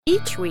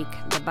Each week,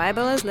 the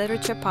Bible as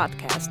Literature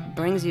podcast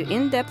brings you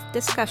in-depth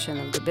discussion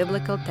of the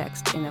biblical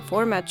text in a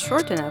format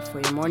short enough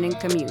for your morning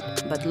commute,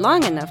 but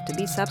long enough to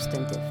be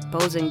substantive,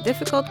 posing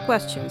difficult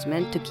questions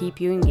meant to keep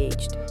you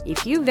engaged.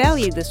 If you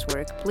value this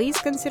work, please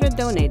consider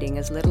donating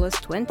as little as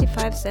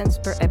 25 cents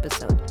per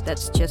episode.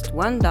 That's just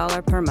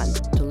 $1 per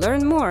month. To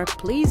learn more,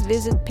 please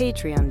visit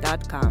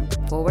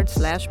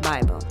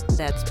patreon.com/Bible.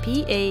 That's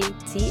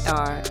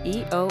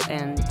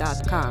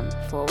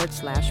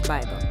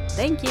patreon.com/Bible.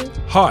 Thank you.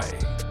 Hi.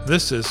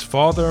 This is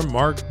Father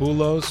Mark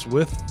Boulos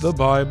with the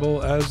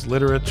Bible as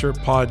Literature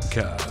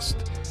podcast.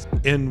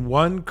 In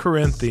 1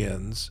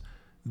 Corinthians,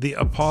 the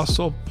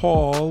Apostle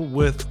Paul,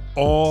 with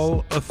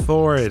all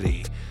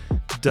authority,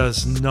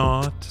 does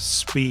not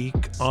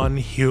speak on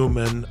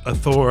human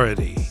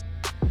authority.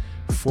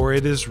 For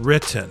it is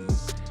written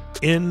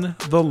in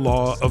the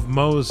law of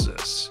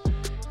Moses,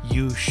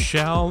 "You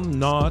shall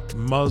not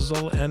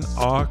muzzle an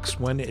ox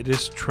when it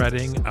is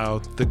treading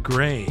out the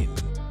grain."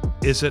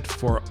 Is it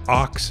for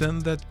oxen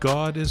that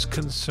God is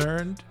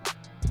concerned?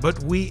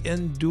 But we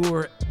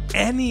endure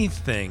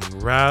anything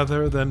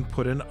rather than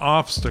put an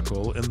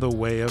obstacle in the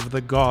way of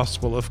the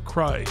gospel of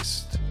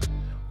Christ.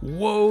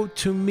 Woe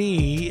to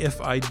me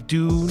if I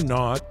do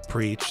not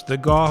preach the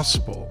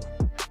gospel.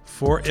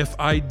 For if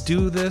I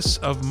do this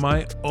of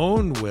my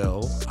own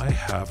will, I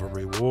have a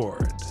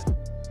reward.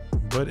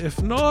 But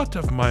if not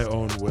of my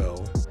own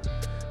will,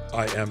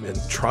 I am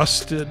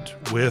entrusted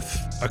with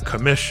a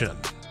commission.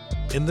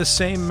 In the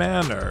same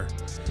manner,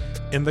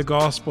 in the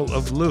Gospel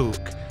of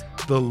Luke,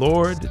 the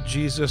Lord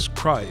Jesus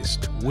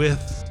Christ,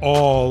 with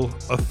all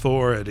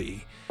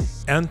authority,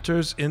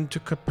 enters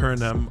into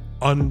Capernaum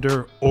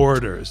under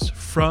orders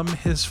from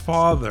his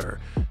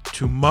Father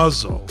to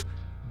muzzle,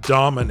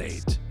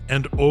 dominate,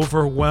 and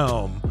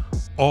overwhelm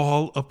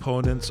all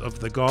opponents of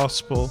the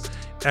gospel,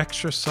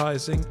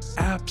 exercising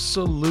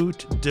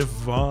absolute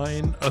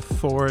divine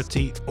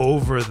authority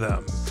over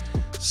them,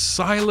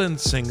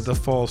 silencing the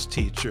false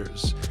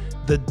teachers,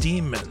 the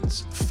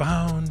demons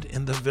found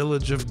in the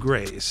village of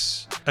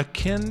grace,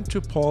 akin to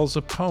Paul's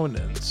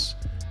opponents,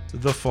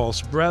 the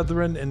false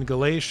brethren in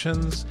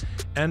Galatians,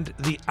 and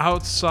the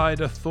outside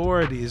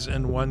authorities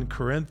in 1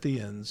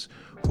 Corinthians,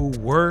 who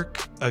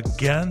work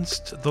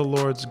against the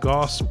Lord's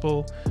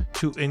gospel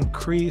to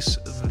increase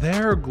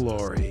their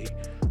glory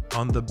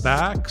on the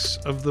backs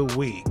of the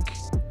weak,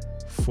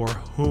 for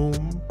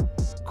whom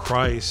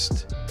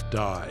Christ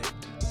died.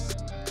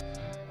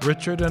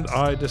 Richard and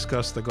I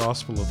discuss the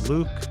Gospel of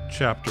Luke,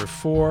 chapter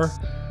 4,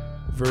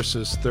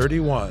 verses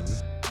 31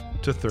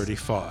 to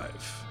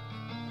 35.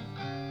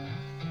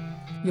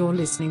 You're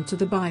listening to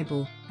the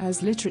Bible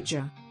as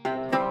Literature.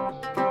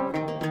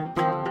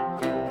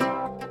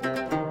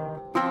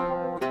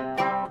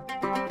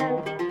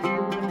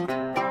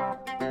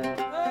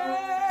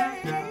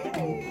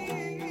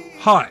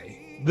 Hi,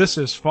 this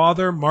is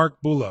Father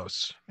Mark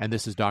Boulos. And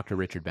this is Dr.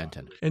 Richard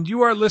Benton. And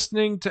you are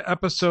listening to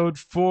episode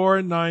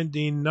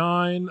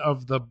 499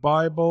 of the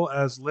Bible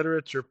as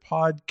Literature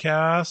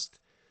podcast.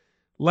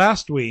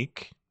 Last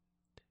week,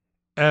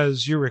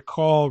 as you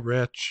recall,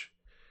 Rich,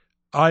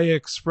 I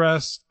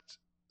expressed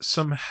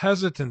some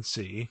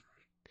hesitancy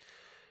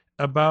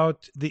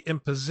about the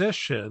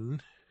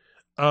imposition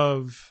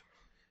of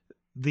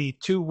the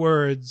two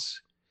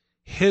words,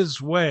 his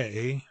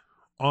way,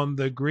 on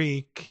the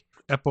Greek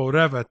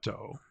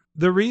eporeveto.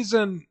 The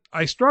reason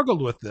I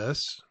struggled with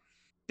this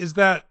is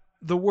that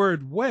the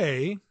word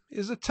way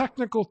is a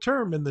technical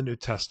term in the New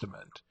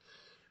Testament.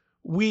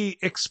 We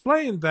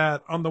explained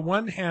that on the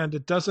one hand,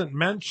 it doesn't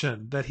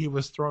mention that he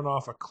was thrown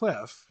off a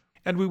cliff,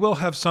 and we will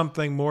have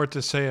something more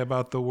to say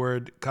about the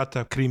word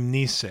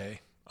katakrimnise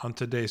on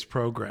today's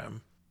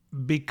program,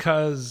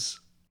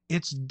 because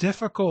it's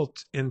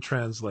difficult in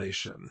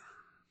translation.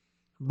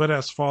 But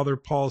as Father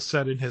Paul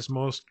said in his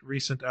most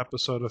recent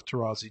episode of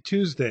Tarazi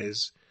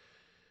Tuesdays,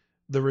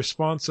 the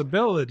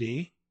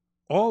responsibility,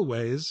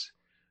 always,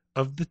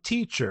 of the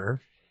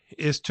teacher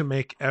is to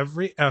make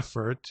every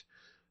effort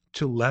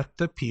to let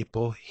the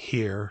people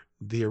hear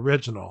the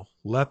original,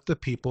 let the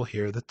people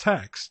hear the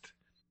text.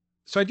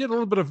 So I did a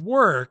little bit of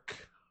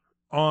work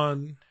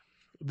on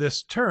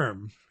this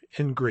term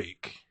in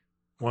Greek.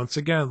 Once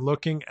again,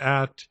 looking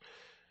at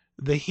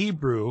the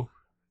Hebrew,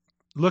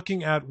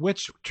 looking at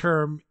which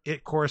term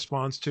it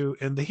corresponds to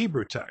in the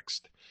Hebrew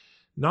text.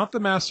 Not the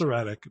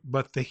Masoretic,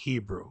 but the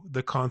Hebrew,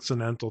 the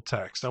consonantal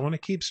text. I want to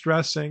keep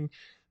stressing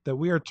that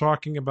we are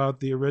talking about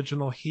the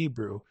original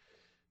Hebrew,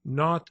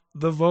 not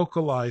the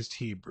vocalized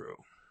Hebrew.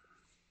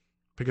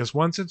 Because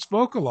once it's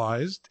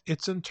vocalized,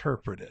 it's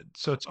interpreted.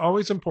 So it's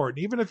always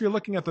important, even if you're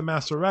looking at the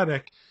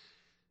Masoretic,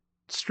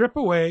 strip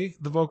away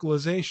the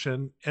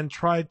vocalization and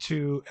try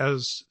to,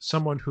 as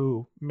someone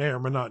who may or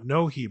may not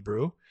know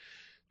Hebrew,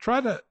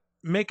 try to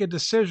make a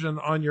decision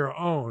on your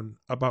own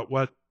about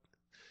what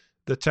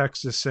the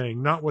text is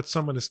saying, not what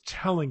someone is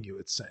telling you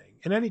it's saying.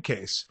 In any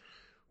case,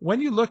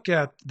 when you look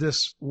at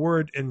this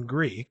word in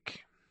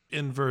Greek,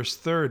 in verse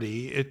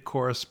 30, it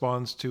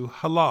corresponds to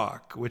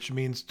halak, which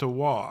means to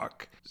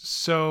walk.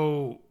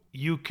 So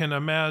you can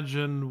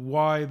imagine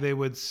why they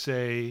would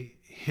say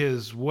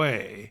his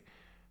way.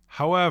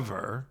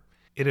 However,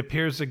 it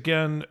appears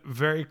again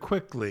very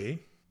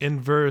quickly in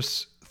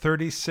verse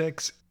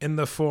 36 in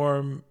the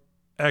form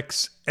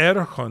ex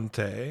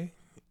erchonte,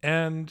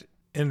 and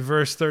in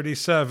verse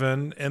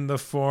 37 in the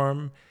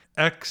form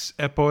ex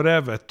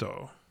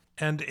eporeveto.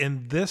 And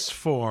in this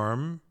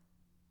form,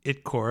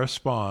 it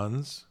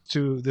corresponds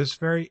to this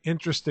very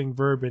interesting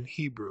verb in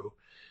Hebrew,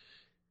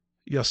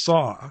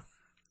 yasa,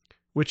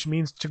 which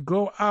means to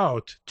go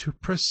out, to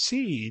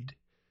proceed,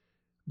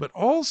 but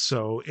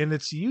also in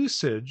its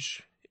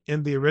usage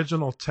in the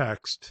original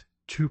text,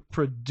 to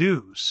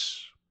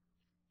produce.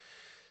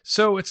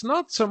 So it's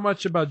not so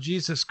much about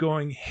Jesus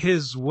going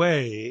his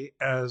way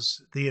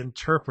as the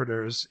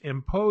interpreters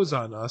impose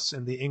on us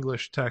in the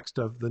English text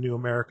of the New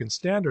American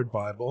Standard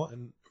Bible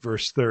in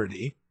verse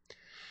 30.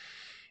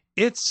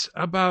 It's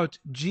about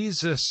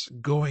Jesus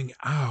going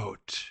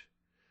out,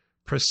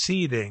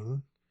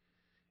 proceeding,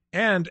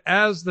 and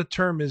as the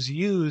term is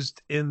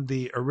used in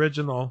the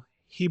original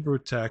Hebrew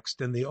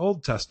text in the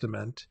Old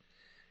Testament,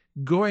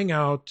 going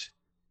out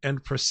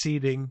and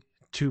proceeding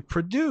to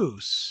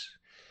produce.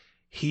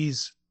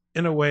 He's,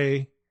 in a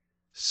way,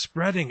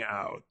 spreading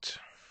out.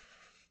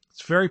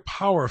 It's very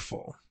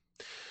powerful.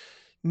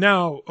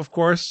 Now, of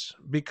course,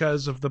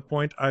 because of the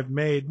point I've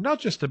made, not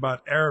just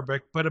about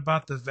Arabic, but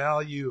about the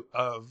value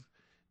of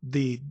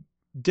the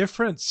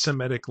different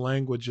Semitic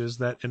languages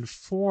that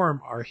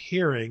inform our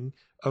hearing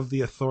of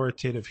the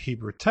authoritative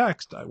Hebrew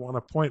text, I want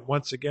to point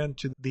once again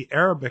to the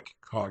Arabic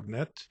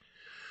cognate.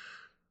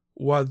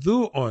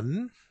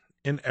 Wadu'un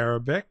in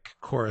Arabic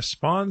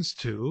corresponds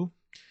to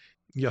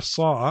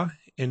yasa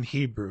in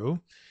Hebrew,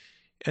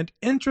 and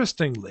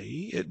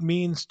interestingly, it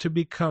means to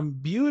become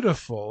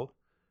beautiful,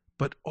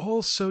 but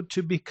also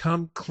to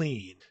become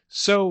clean.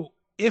 So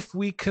if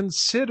we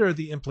consider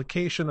the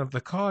implication of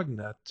the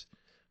cognate,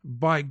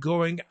 by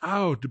going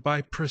out,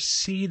 by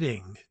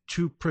proceeding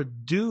to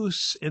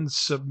produce in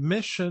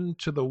submission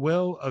to the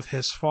will of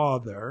his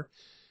Father,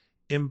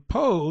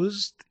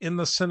 imposed in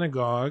the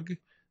synagogue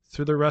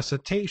through the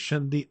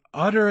recitation, the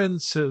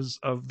utterances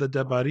of the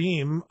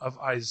Devarim of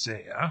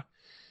Isaiah,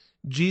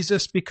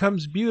 Jesus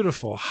becomes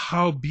beautiful.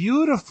 How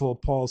beautiful,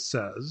 Paul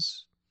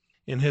says,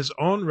 in his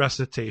own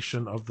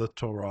recitation of the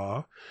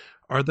Torah,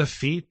 are the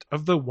feet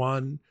of the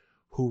one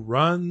who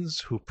runs,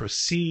 who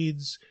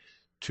proceeds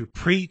to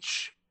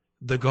preach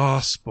the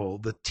gospel,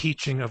 the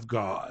teaching of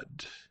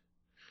God.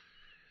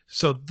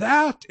 So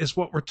that is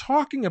what we're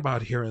talking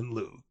about here in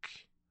Luke.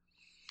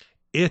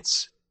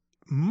 It's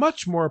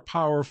much more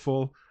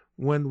powerful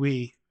when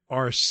we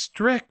are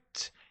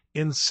strict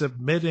in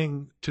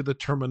submitting to the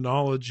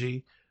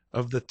terminology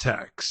of the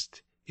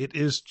text. It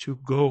is to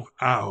go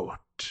out.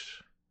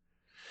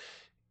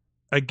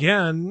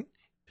 Again,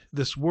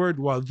 this word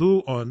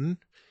wadu'un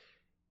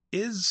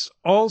is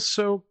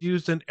also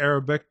used in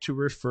Arabic to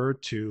refer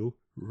to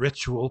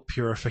ritual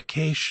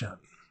purification.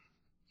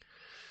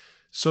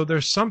 So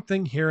there's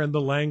something here in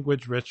the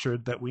language,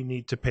 Richard, that we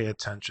need to pay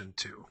attention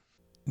to.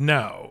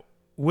 Now,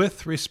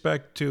 with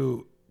respect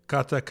to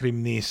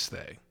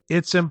katakrimniste,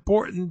 it's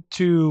important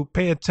to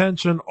pay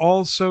attention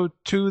also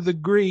to the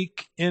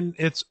Greek in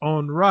its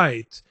own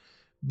right,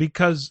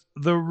 because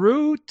the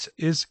root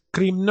is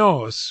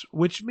krimnos,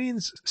 which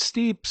means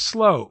steep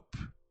slope.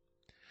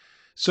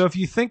 So if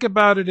you think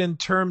about it in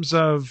terms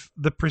of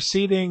the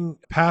preceding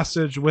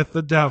passage with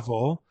the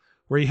devil,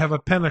 where you have a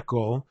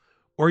pinnacle,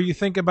 or you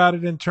think about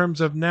it in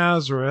terms of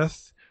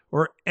Nazareth,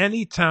 or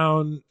any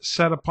town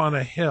set upon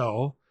a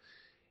hill,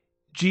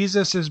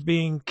 Jesus is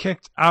being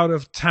kicked out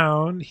of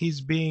town.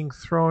 He's being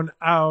thrown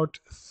out,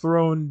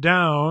 thrown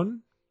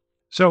down.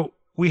 So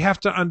we have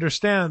to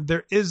understand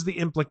there is the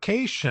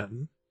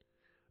implication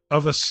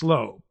of a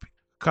slope.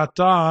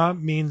 Kata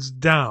means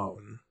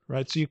down,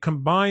 right? So you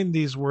combine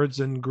these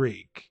words in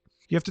Greek.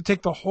 You have to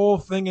take the whole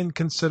thing in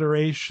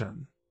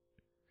consideration.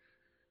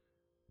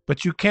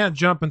 But you can't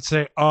jump and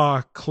say,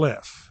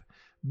 cliff.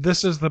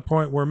 This is the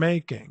point we're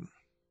making.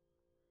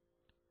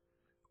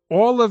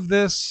 All of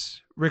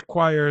this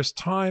requires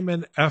time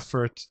and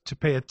effort to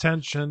pay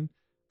attention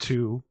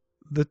to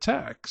the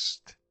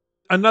text.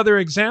 Another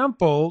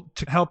example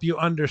to help you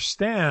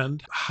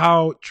understand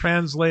how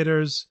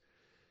translators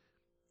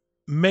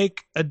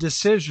make a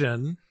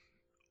decision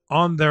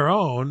on their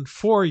own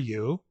for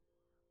you,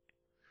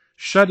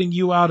 shutting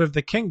you out of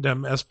the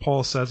kingdom, as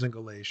Paul says in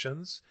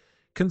Galatians.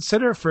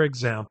 Consider, for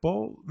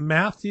example,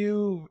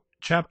 Matthew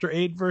chapter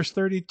 8, verse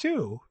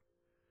 32.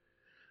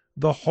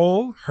 The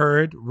whole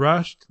herd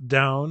rushed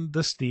down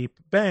the steep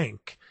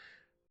bank.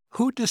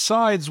 Who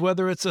decides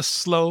whether it's a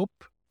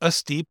slope, a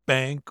steep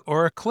bank,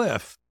 or a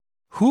cliff?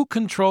 Who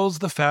controls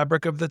the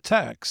fabric of the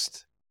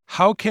text?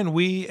 How can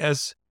we,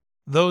 as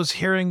those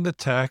hearing the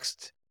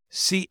text,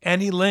 see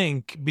any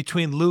link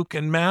between Luke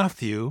and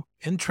Matthew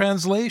in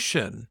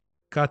translation?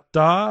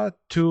 Kata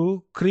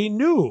tu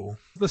krinu,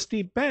 the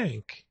steep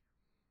bank.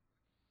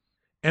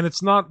 And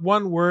it's not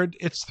one word,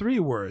 it's three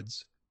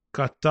words.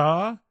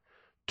 Kata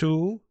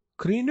tu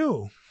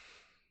krinu.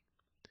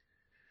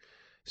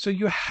 So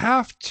you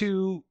have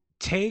to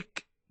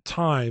take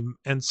time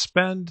and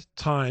spend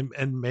time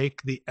and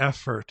make the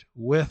effort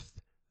with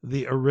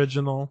the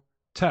original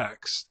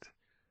text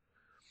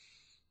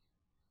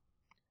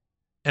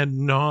and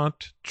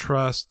not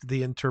trust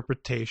the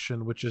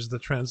interpretation, which is the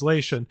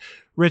translation.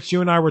 Rich,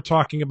 you and I were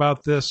talking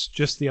about this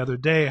just the other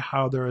day,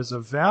 how there is a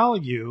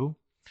value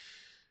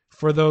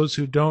for those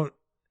who don't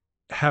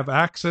have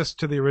access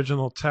to the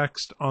original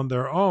text on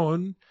their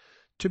own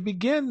to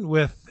begin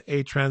with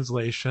a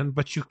translation,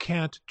 but you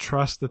can't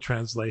trust the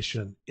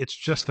translation. It's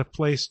just a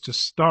place to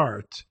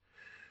start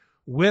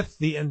with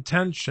the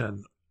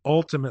intention,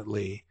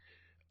 ultimately,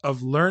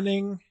 of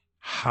learning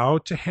how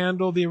to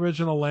handle the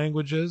original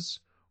languages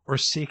or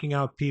seeking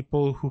out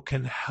people who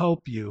can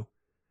help you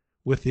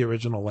with the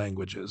original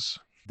languages.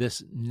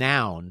 This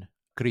noun,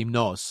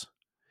 krymnos,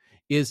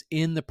 is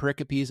in the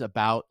pericopes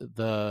about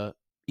the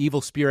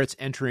evil spirits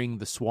entering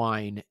the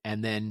swine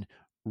and then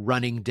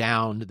running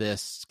down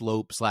this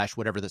slope /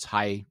 whatever this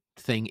high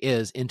thing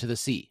is into the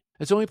sea.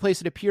 It's the only place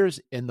it appears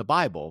in the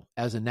Bible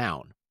as a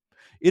noun.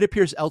 It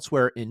appears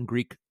elsewhere in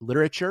Greek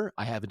literature.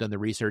 I haven't done the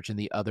research in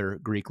the other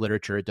Greek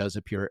literature. It does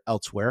appear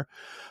elsewhere.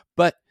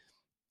 But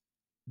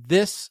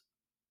this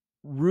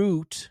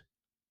root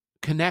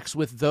connects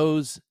with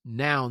those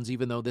nouns,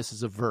 even though this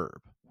is a verb.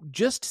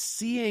 Just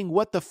seeing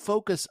what the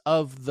focus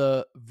of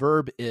the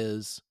verb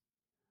is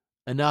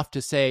enough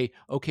to say,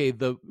 okay,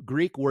 the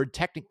Greek word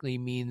technically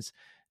means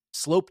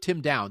sloped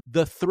him down.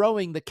 The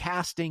throwing, the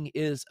casting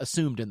is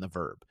assumed in the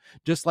verb.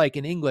 Just like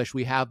in English,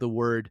 we have the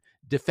word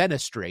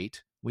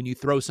defenestrate when you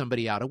throw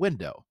somebody out a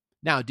window.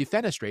 Now,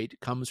 defenestrate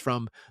comes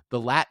from the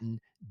Latin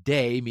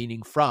de,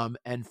 meaning from,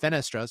 and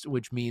fenestras,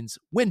 which means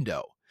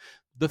window.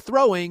 The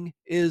throwing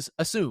is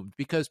assumed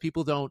because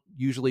people don't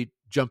usually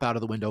jump out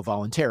of the window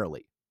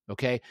voluntarily.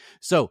 Okay,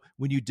 so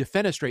when you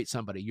defenestrate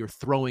somebody, you're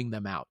throwing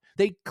them out.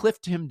 They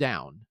clipped him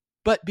down.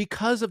 But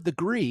because of the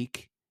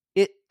Greek,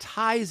 it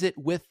ties it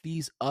with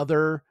these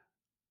other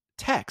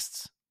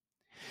texts.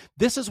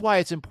 This is why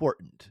it's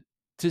important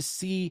to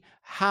see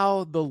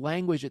how the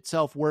language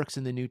itself works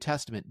in the New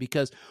Testament,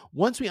 because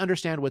once we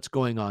understand what's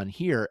going on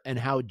here and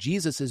how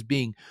Jesus is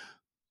being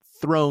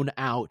thrown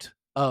out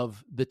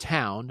of the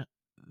town,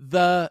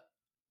 the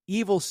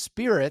evil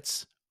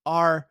spirits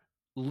are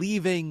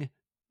leaving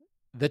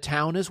the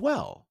town as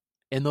well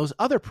in those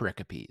other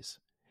pericopes.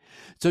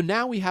 So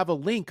now we have a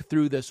link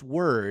through this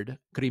word,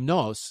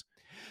 krymnos.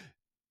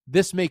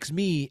 This makes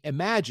me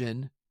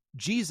imagine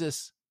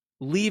Jesus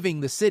leaving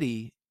the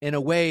city in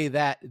a way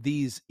that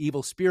these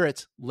evil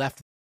spirits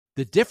left.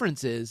 The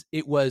difference is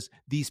it was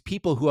these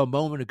people who a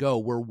moment ago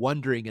were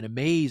wondering and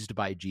amazed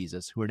by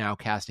Jesus who are now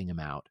casting him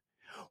out.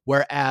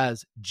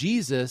 Whereas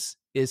Jesus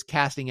is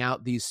casting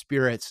out these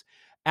spirits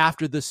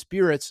after the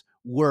spirits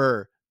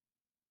were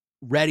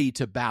ready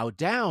to bow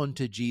down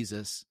to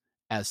Jesus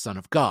as Son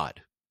of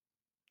God.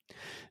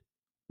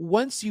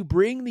 Once you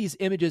bring these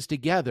images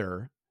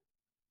together,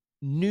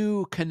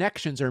 new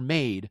connections are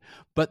made,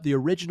 but the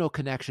original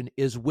connection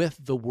is with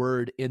the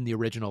word in the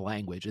original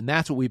language. And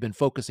that's what we've been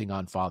focusing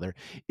on, Father,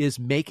 is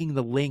making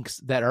the links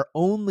that are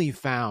only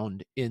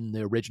found in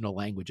the original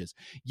languages.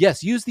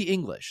 Yes, use the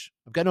English.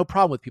 I've got no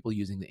problem with people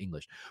using the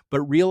English,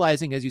 but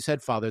realizing, as you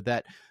said, Father,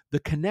 that the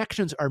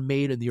connections are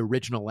made in the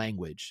original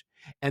language,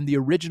 and the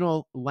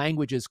original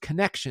language's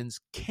connections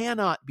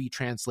cannot be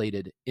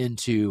translated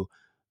into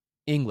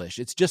English.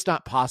 It's just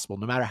not possible.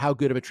 No matter how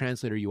good of a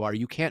translator you are,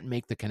 you can't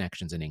make the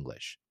connections in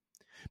English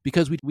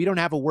because we don't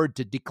have a word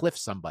to decliff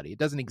somebody. It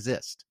doesn't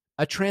exist.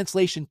 A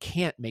translation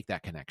can't make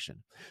that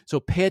connection. So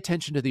pay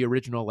attention to the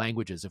original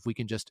languages, if we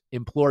can just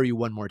implore you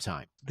one more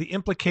time. The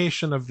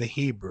implication of the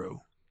Hebrew,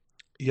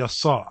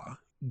 yasa,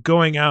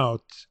 going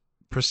out,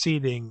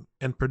 proceeding,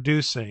 and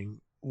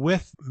producing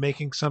with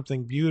making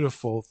something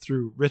beautiful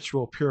through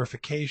ritual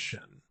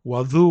purification,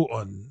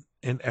 wadu'un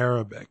in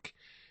Arabic.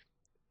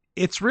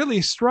 It's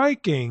really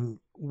striking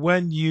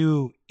when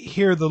you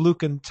hear the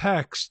Lucan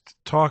text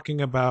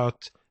talking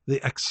about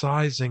the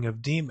excising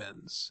of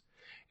demons,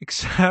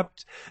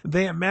 except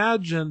they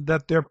imagine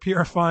that they're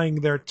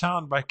purifying their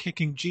town by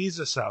kicking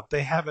Jesus out.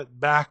 They have it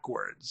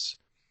backwards.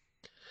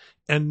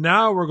 And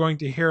now we're going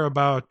to hear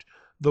about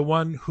the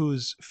one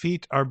whose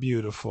feet are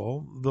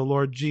beautiful, the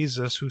Lord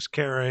Jesus, who's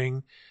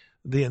carrying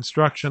the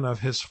instruction of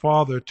his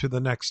Father to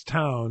the next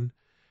town,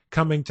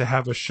 coming to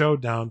have a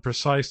showdown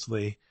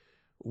precisely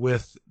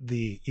with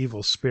the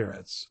evil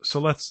spirits. So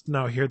let's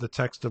now hear the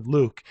text of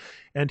Luke.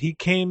 And he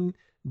came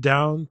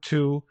down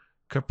to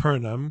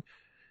Capernaum,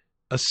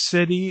 a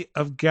city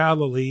of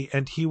Galilee,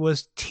 and he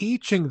was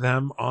teaching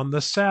them on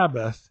the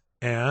Sabbath.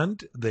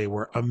 And they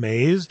were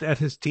amazed at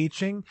his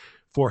teaching,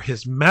 for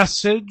his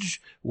message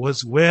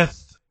was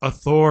with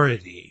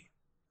authority.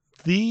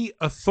 The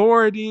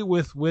authority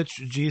with which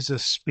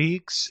Jesus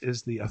speaks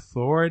is the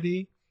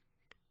authority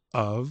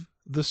of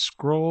the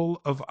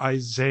scroll of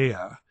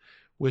Isaiah,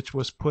 which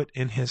was put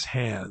in his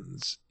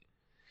hands.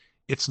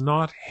 It's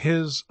not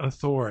his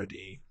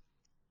authority.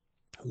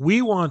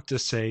 We want to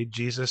say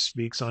Jesus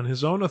speaks on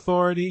his own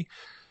authority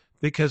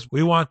because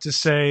we want to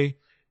say,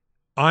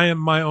 I am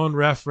my own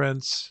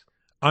reference.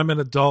 I'm an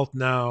adult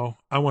now.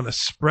 I want to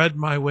spread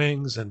my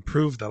wings and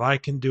prove that I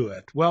can do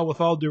it. Well,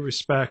 with all due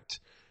respect,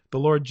 the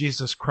Lord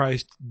Jesus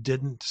Christ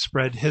didn't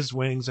spread his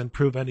wings and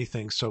prove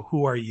anything. So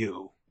who are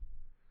you?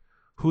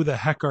 Who the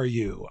heck are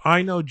you?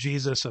 I know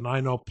Jesus and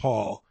I know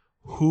Paul.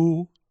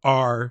 Who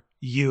are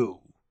you?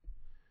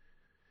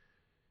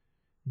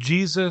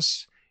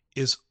 Jesus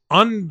is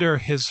under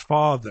his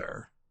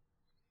Father.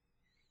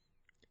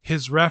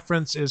 His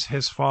reference is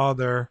his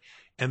Father,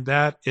 and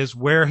that is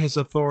where his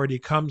authority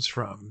comes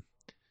from.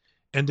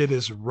 And it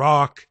is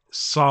rock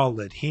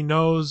solid. He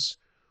knows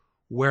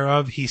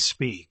whereof he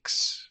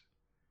speaks.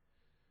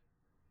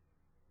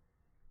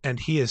 And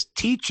he is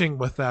teaching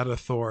with that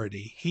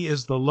authority. He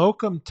is the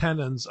locum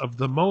tenens of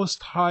the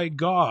Most High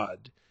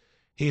God.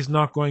 He's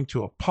not going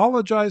to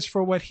apologize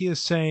for what he is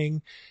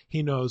saying.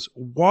 He knows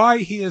why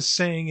he is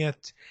saying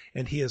it,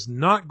 and he is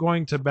not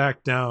going to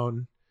back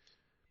down.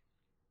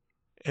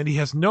 And he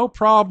has no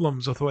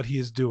problems with what he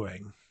is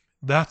doing.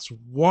 That's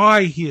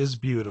why he is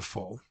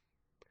beautiful.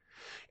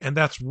 And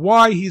that's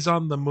why he's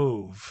on the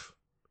move.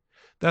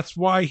 That's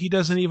why he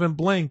doesn't even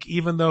blink,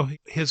 even though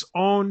his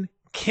own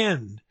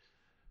kin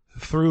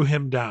threw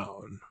him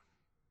down.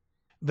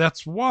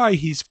 That's why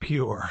he's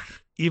pure,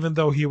 even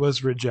though he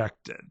was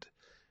rejected.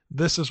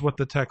 This is what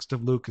the text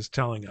of Luke is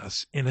telling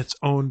us in its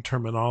own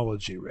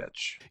terminology,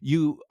 Rich.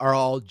 You are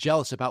all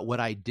jealous about what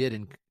I did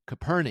in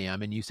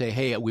Capernaum, and you say,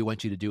 hey, we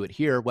want you to do it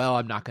here. Well,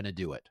 I'm not going to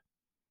do it.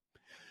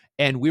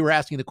 And we were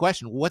asking the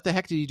question, what the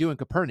heck did he do in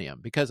Capernaum?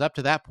 Because up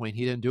to that point,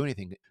 he didn't do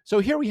anything. So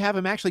here we have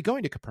him actually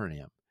going to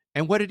Capernaum.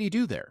 And what did he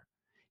do there?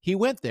 He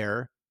went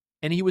there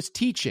and he was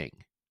teaching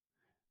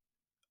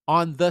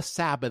on the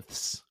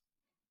Sabbaths,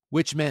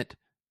 which meant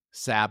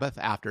Sabbath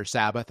after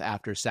Sabbath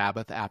after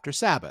Sabbath after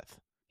Sabbath.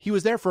 He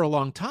was there for a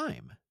long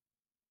time.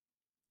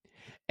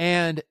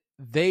 And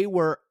they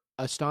were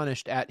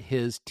astonished at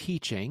his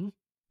teaching.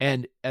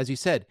 And as you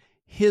said,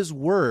 his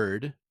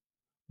word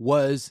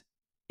was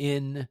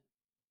in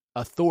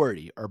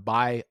authority or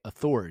by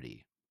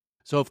authority.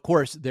 So, of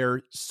course,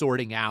 they're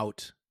sorting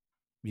out,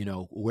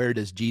 where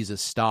does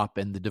Jesus stop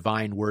and the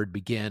divine word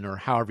begin, or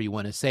however you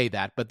want to say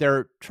that. But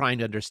they're trying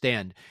to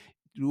understand.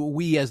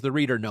 We, as the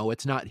reader, know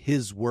it's not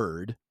his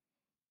word.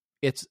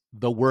 It's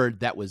the word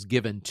that was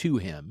given to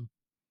him.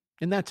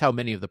 And that's how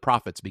many of the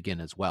prophets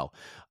begin as well.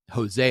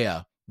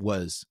 Hosea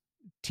was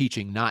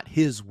teaching not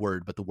his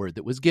word, but the word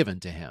that was given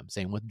to him.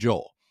 Same with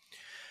Joel.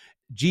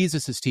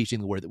 Jesus is teaching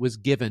the word that was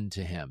given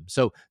to him.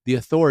 So the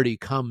authority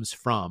comes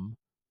from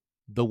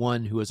the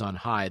one who is on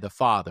high, the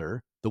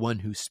Father, the one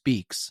who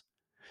speaks.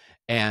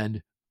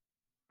 And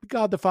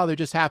God the Father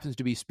just happens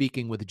to be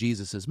speaking with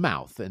Jesus's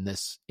mouth in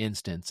this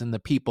instance. And the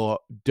people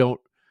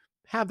don't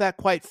have that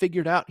quite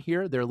figured out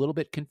here. They're a little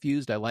bit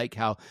confused. I like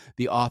how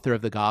the author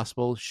of the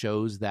gospel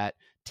shows that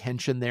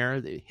tension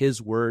there,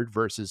 his word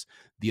versus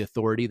the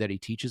authority that he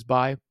teaches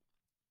by.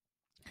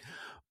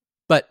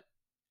 But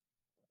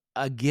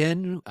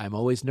again, I'm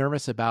always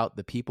nervous about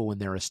the people when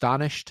they're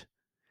astonished.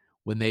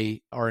 When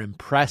they are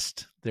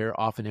impressed, they're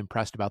often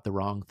impressed about the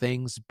wrong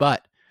things.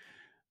 But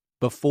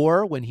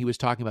before, when he was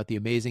talking about the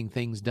amazing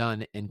things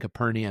done in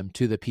Capernaum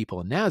to the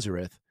people in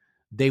Nazareth,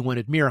 they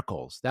wanted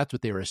miracles. That's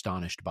what they were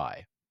astonished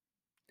by.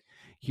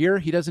 Here,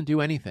 he doesn't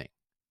do anything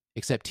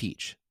except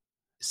teach.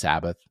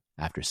 Sabbath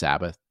after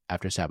Sabbath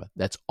after Sabbath.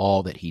 That's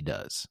all that he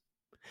does.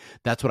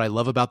 That's what I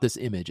love about this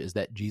image, is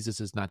that Jesus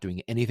is not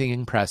doing anything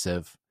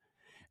impressive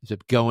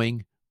except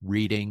going,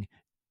 reading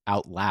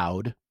out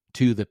loud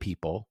to the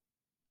people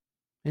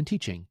and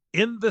teaching.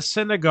 In the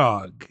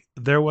synagogue,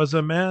 there was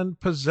a man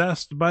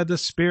possessed by the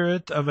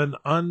spirit of an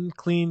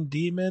unclean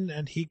demon,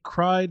 and he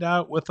cried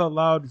out with a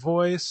loud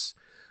voice,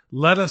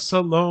 "Let us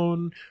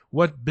alone.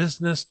 What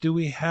business do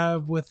we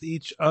have with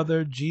each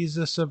other,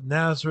 Jesus of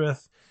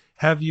Nazareth?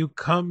 Have you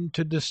come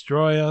to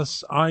destroy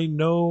us? I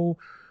know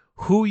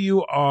who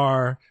you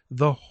are,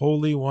 the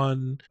Holy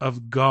One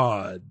of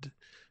God."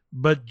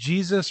 But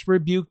Jesus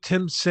rebuked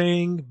him,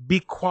 saying, "Be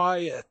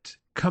quiet,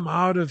 come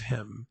out of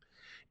him."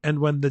 And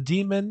when the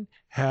demon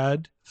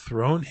had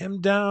thrown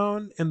him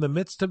down in the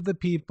midst of the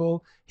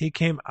people, he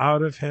came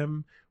out of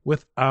him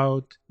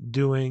without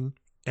doing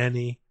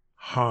any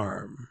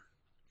harm.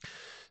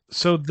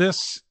 So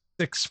this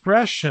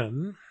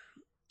expression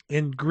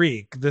in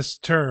Greek, this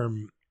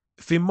term,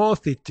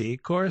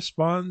 phimotheti,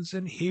 corresponds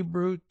in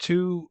Hebrew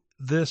to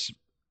this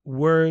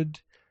word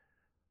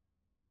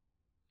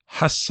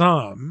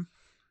hasam,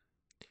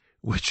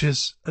 which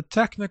is a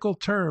technical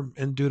term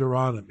in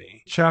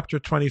Deuteronomy, chapter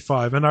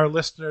 25. And our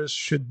listeners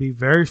should be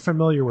very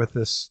familiar with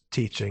this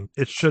teaching.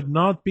 It should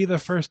not be the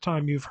first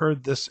time you've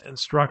heard this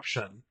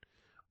instruction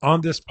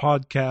on this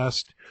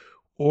podcast,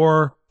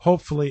 or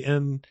hopefully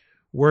in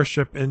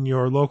worship in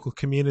your local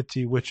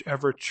community,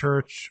 whichever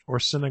church or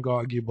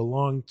synagogue you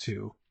belong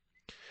to.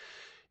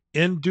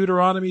 In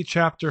Deuteronomy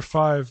chapter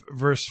 5,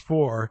 verse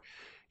 4,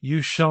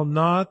 "You shall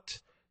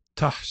not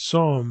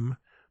tahsom,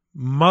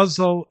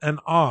 muzzle an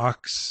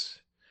ox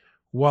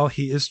while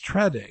he is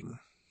treading."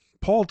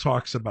 Paul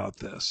talks about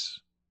this.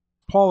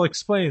 Paul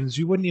explains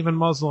you wouldn't even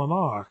muzzle an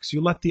ox.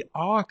 You let the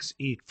ox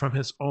eat from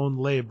his own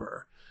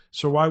labor.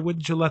 So why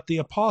wouldn't you let the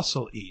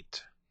apostle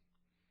eat?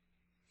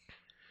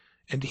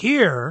 And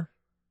here,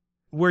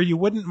 where you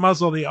wouldn't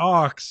muzzle the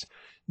ox,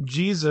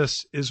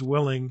 Jesus is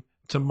willing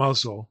to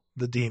muzzle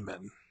the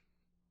demon.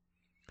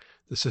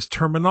 This is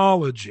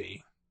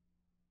terminology.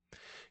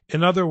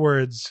 In other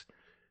words,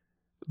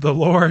 the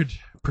Lord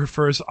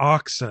prefers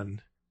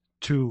oxen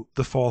to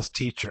the false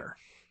teacher.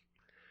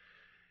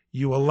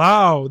 You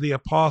allow the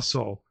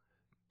apostle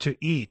to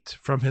eat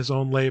from his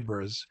own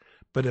labors,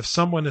 but if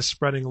someone is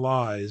spreading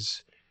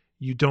lies,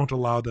 you don't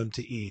allow them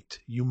to eat.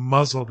 You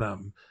muzzle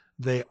them.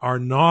 They are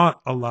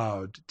not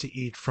allowed to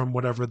eat from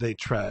whatever they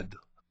tread.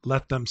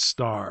 Let them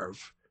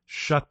starve.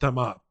 Shut them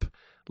up.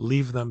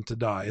 Leave them to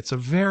die. It's a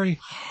very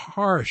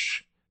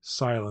harsh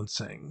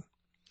silencing.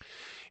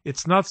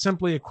 It's not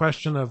simply a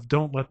question of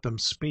don't let them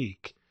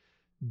speak.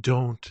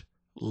 Don't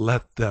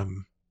let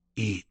them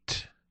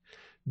eat.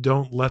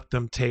 Don't let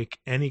them take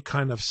any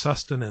kind of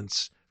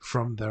sustenance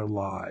from their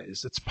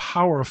lies. It's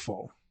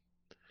powerful.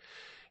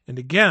 And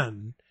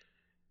again,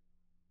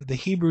 the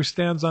Hebrew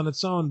stands on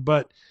its own,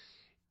 but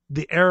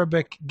the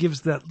Arabic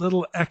gives that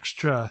little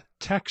extra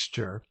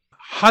texture.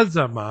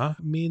 Hazama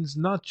means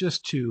not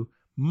just to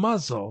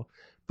muzzle,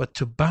 but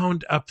to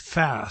bound up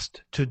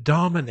fast, to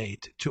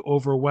dominate, to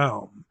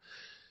overwhelm.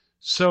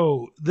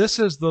 So this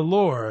is the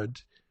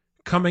Lord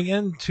coming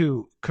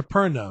into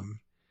Capernaum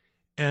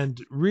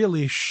and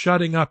really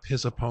shutting up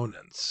his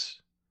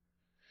opponents.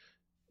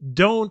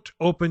 Don't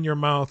open your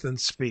mouth and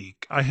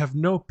speak. I have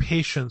no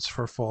patience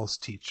for false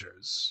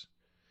teachers.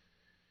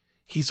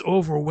 He's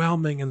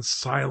overwhelming and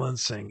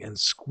silencing and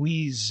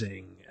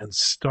squeezing and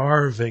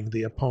starving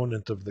the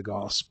opponent of the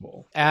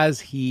gospel. As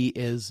he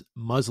is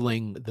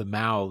muzzling the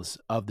mouths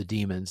of the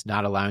demons,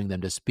 not allowing them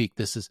to speak,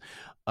 this is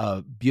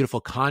a beautiful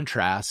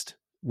contrast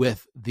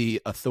with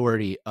the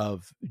authority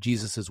of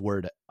Jesus'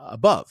 word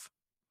above.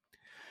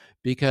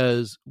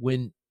 Because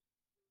when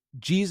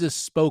Jesus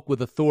spoke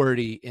with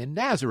authority in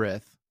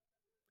Nazareth,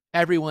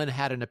 everyone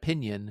had an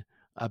opinion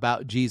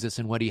about Jesus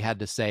and what he had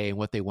to say and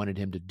what they wanted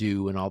him to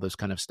do and all this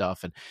kind of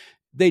stuff. And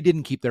they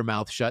didn't keep their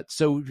mouth shut.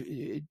 So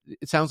it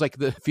sounds like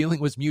the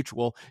feeling was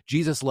mutual.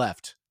 Jesus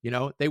left.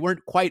 They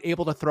weren't quite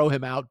able to throw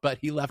him out, but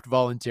he left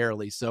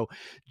voluntarily. So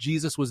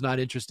Jesus was not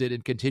interested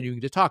in continuing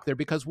to talk there,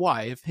 because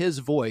why? If his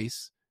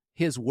voice,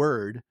 his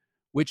word,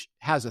 which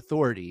has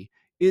authority,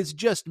 is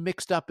just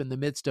mixed up in the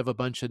midst of a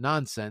bunch of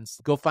nonsense,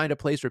 go find a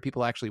place where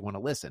people actually want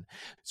to listen.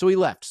 So he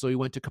left. So he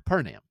went to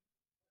Capernaum.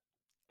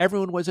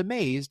 Everyone was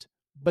amazed,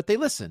 but they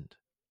listened.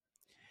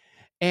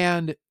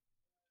 And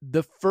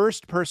the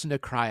first person to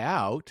cry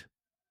out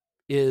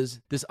is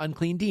this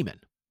unclean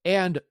demon.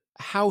 And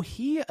how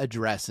he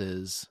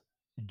addresses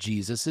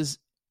Jesus is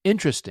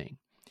interesting.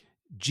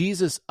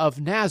 Jesus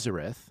of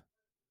Nazareth,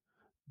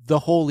 the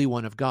Holy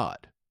One of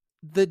God.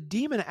 The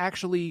demon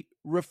actually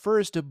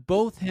refers to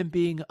both him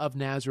being of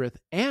Nazareth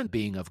and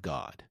being of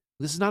God.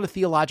 This is not a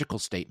theological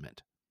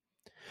statement.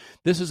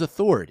 This is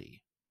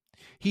authority.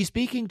 He's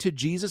speaking to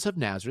Jesus of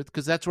Nazareth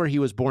because that's where he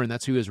was born.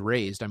 That's who he was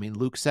raised. I mean,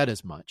 Luke said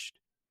as much.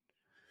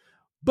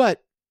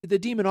 But the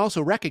demon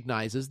also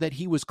recognizes that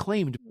he was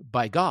claimed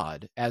by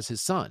God as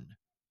his son.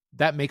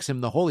 That makes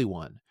him the Holy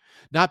One.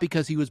 Not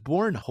because he was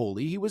born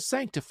holy, he was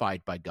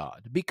sanctified by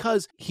God.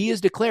 Because he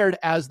is declared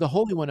as the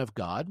Holy One of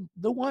God,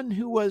 the one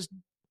who was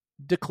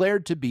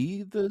declared to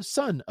be the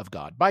Son of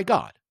God by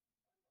God.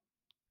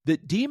 The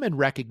demon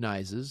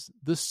recognizes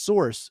the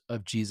source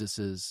of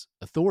Jesus's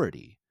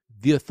authority.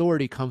 The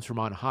authority comes from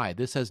on high.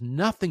 This has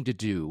nothing to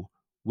do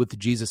with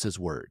Jesus's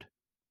word.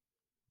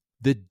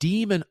 The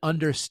demon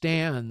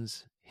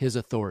understands his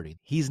authority.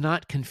 He's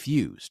not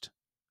confused.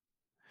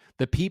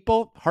 The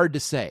people, hard to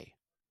say.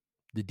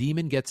 The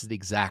demon gets it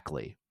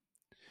exactly.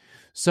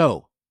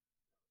 So,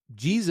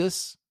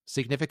 Jesus,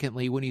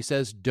 significantly, when he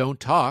says, don't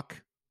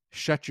talk,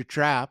 shut your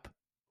trap,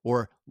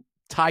 or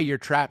tie your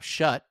trap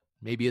shut,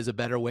 maybe is a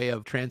better way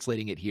of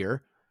translating it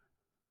here,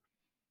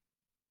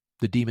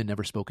 the demon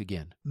never spoke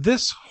again.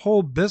 This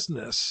whole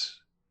business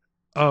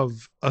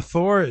of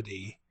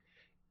authority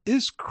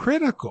is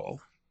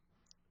critical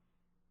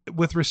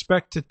with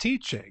respect to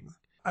teaching.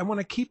 I want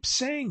to keep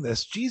saying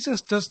this.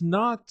 Jesus does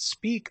not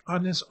speak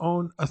on his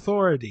own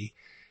authority.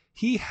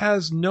 He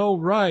has no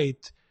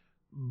right,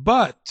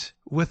 but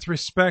with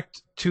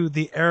respect to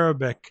the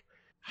Arabic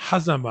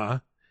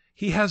hazama,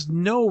 he has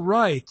no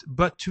right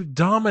but to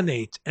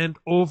dominate and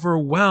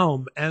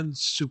overwhelm and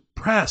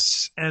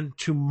suppress and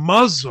to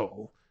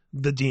muzzle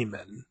the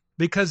demon,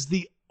 because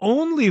the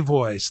only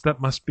voice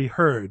that must be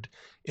heard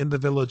in the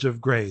village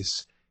of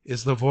grace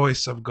is the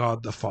voice of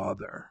God the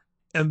Father.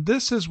 And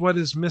this is what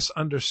is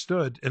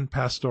misunderstood in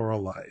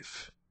pastoral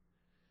life.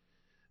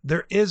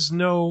 There is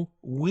no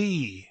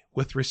we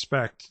with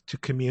respect to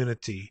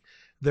community.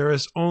 There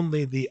is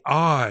only the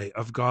I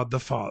of God the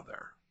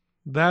Father.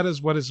 That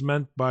is what is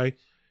meant by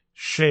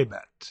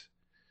Shebet.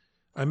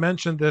 I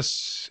mentioned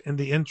this in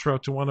the intro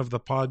to one of the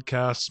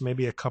podcasts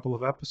maybe a couple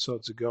of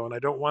episodes ago, and I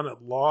don't want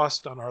it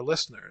lost on our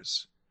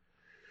listeners.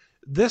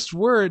 This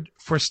word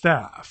for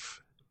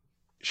staff,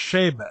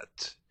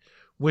 Shebet,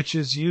 which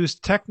is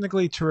used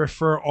technically to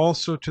refer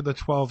also to the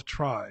 12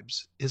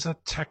 tribes, is a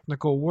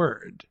technical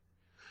word.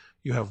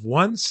 You have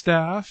one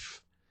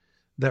staff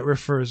that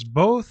refers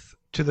both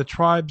to the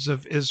tribes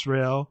of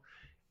Israel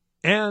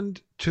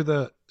and to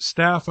the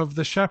staff of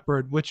the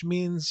shepherd, which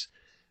means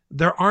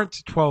there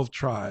aren't 12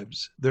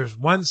 tribes. There's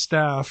one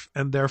staff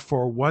and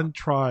therefore one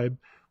tribe,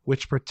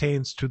 which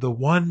pertains to the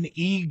one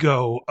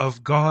ego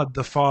of God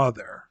the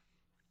Father,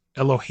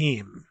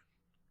 Elohim.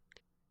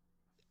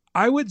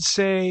 I would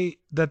say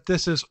that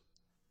this is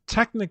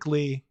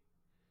technically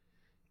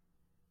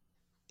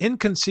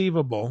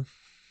inconceivable,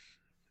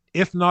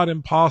 if not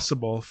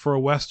impossible, for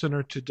a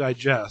Westerner to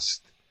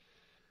digest,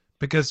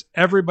 because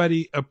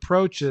everybody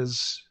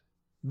approaches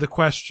the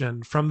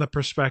question from the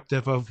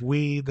perspective of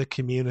we, the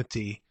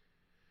community.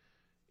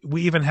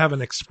 We even have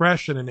an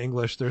expression in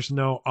English, there's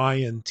no I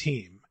in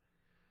team.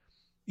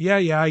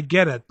 Yeah, I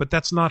get it, but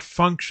that's not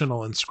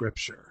functional in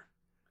Scripture.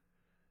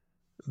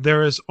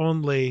 There is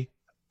only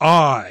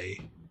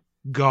I,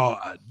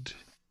 God.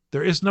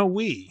 There is no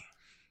we.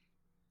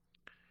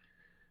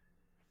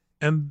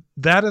 And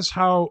that is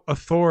how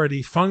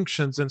authority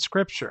functions in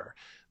Scripture.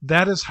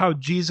 That is how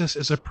Jesus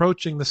is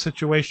approaching the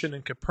situation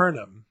in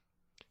Capernaum.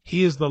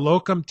 He is the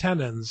locum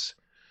tenens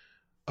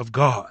of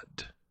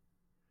God,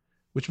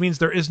 which means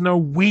there is no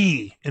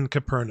we in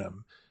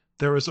Capernaum.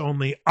 There is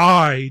only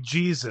I,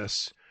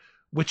 Jesus,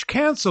 which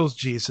cancels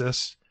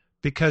Jesus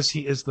because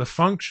he is the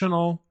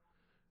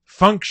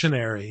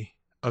functionary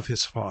of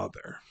his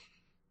Father.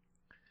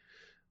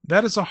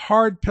 That is a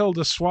hard pill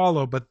to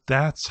swallow, but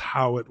that's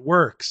how it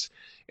works.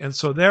 And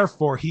so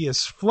therefore he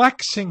is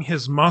flexing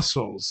his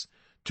muscles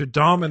to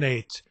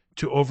dominate,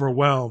 to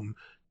overwhelm,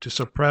 to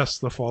suppress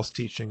the false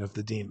teaching of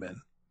the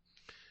demon.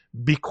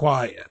 Be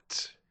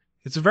quiet.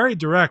 It's very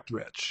direct,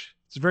 Rich.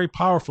 It's very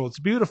powerful. It's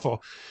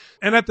beautiful.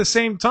 And at the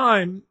same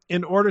time,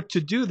 in order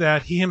to do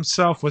that, he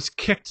himself was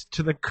kicked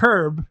to the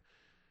curb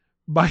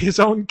by his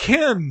own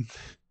kin.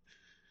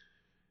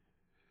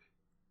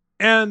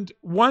 And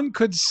one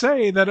could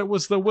say that it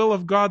was the will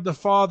of God the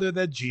Father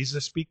that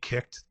Jesus be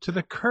kicked to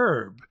the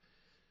curb.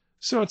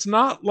 So it's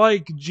not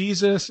like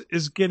Jesus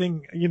is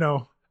getting,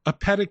 a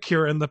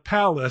pedicure in the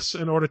palace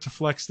in order to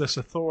flex this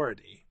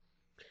authority.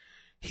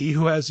 He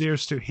who has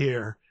ears to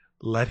hear,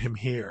 let him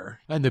hear.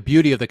 And the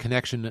beauty of the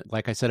connection,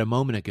 like I said a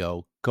moment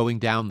ago, going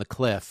down the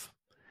cliff,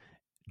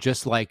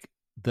 just like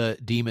the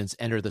demons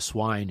enter the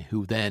swine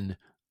who then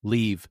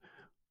leave.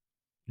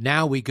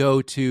 Now we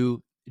go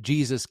to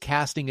Jesus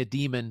casting a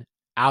demon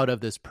out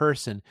of this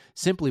person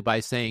simply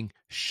by saying,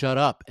 shut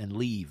up and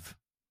leave.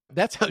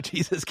 That's how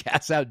Jesus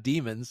casts out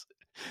demons.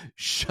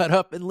 Shut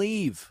up and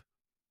leave.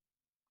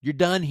 You're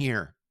done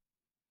here.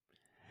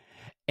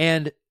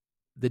 And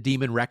the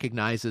demon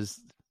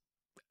recognizes,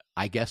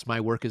 I guess my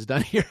work is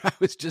done here. I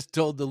was just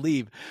told to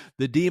leave.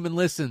 The demon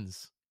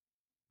listens.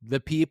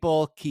 The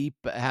people keep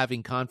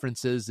having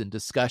conferences and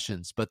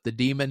discussions, but the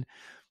demon,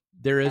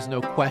 there is no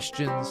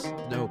questions,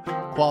 no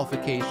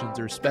qualifications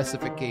or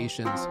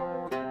specifications.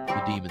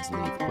 The demons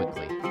leave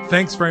quickly.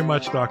 Thanks very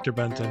much, Dr.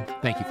 Benton.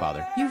 Thank you,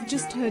 Father. You've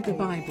just heard the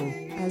Bible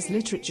as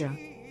literature.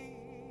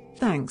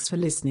 Thanks for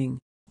listening.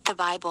 The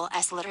Bible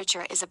as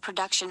Literature is a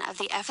production of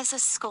the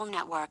Ephesus School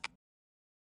Network.